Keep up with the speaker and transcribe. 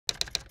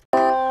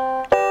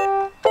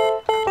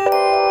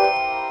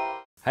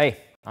Hey,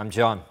 I'm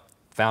John,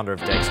 founder of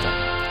Dexter.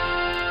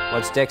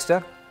 What's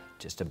Dexter?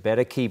 Just a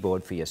better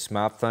keyboard for your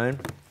smartphone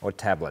or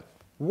tablet.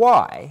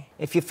 Why,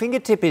 if your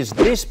fingertip is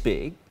this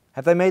big,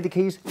 have they made the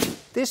keys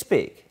this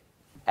big?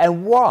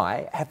 And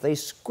why have they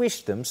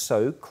squished them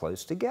so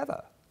close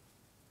together?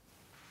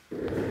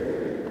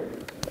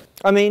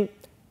 I mean,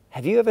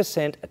 have you ever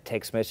sent a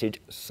text message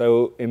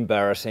so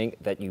embarrassing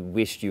that you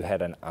wished you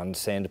had an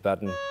unsend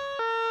button?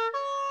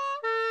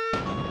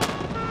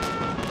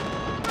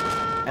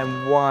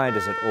 And why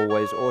does it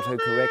always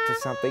autocorrect to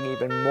something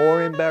even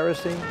more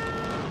embarrassing? And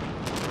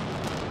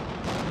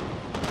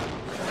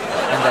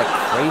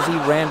that crazy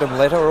random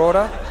letter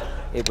order?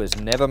 It was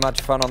never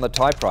much fun on the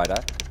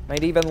typewriter,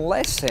 made even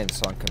less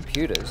sense on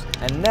computers,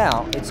 and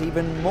now it's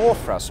even more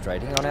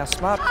frustrating on our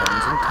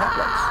smartphones and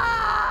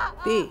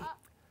tablets.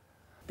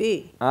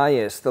 B. Ah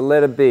yes, the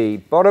letter B.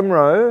 Bottom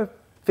row,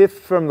 fifth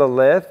from the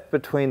left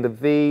between the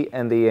V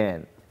and the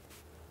N.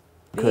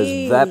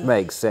 Because that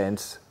makes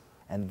sense.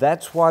 And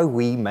that's why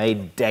we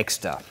made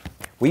Dexter.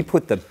 We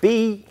put the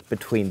B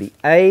between the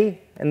A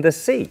and the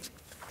C.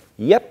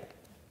 Yep,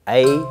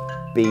 A,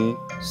 B,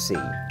 C.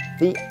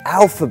 The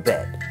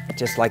alphabet.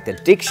 Just like the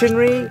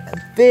dictionary,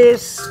 and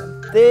this,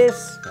 and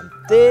this, and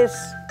this.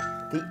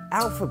 The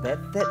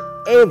alphabet that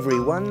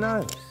everyone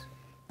knows.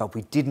 But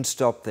we didn't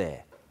stop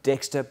there.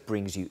 Dexter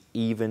brings you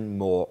even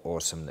more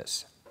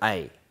awesomeness.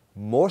 A,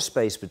 more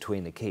space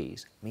between the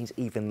keys means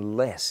even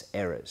less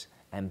errors.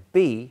 And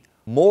B,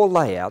 more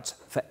layouts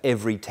for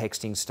every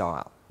texting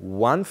style.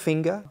 One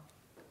finger,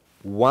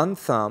 one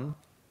thumb,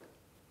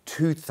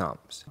 two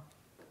thumbs.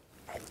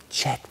 And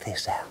check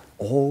this out,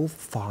 all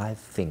 5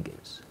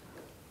 fingers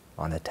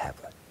on a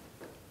tablet.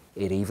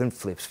 It even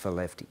flips for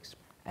lefties.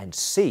 And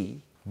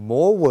C,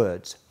 more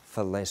words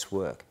for less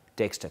work.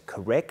 Dexter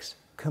corrects,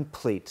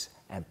 completes,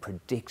 and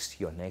predicts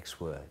your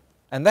next word.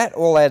 And that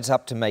all adds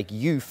up to make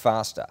you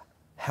faster.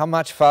 How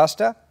much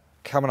faster?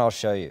 Come and I'll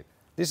show you.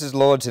 This is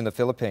Lourdes in the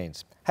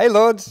Philippines. Hey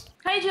Lourdes!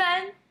 Hi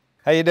John!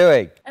 How you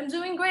doing? I'm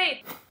doing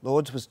great.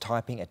 Lourdes was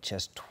typing at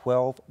just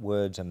 12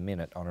 words a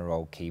minute on her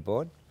old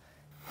keyboard.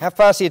 How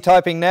fast are you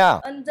typing now?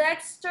 On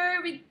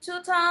Dexter with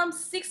 2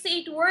 thumbs,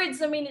 68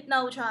 words a minute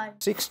now, John.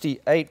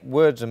 68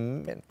 words a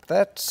minute.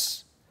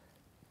 That's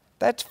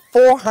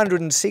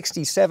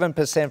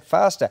 467%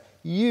 faster.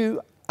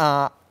 You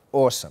are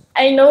awesome.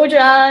 I know,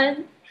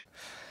 John.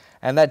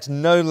 And that's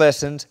no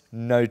lessons,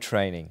 no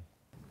training.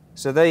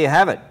 So there you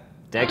have it,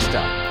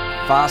 Dexter.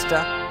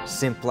 Faster,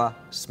 simpler,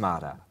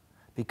 smarter.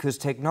 Because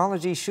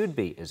technology should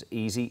be as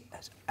easy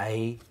as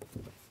A,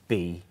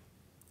 B,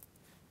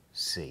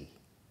 C.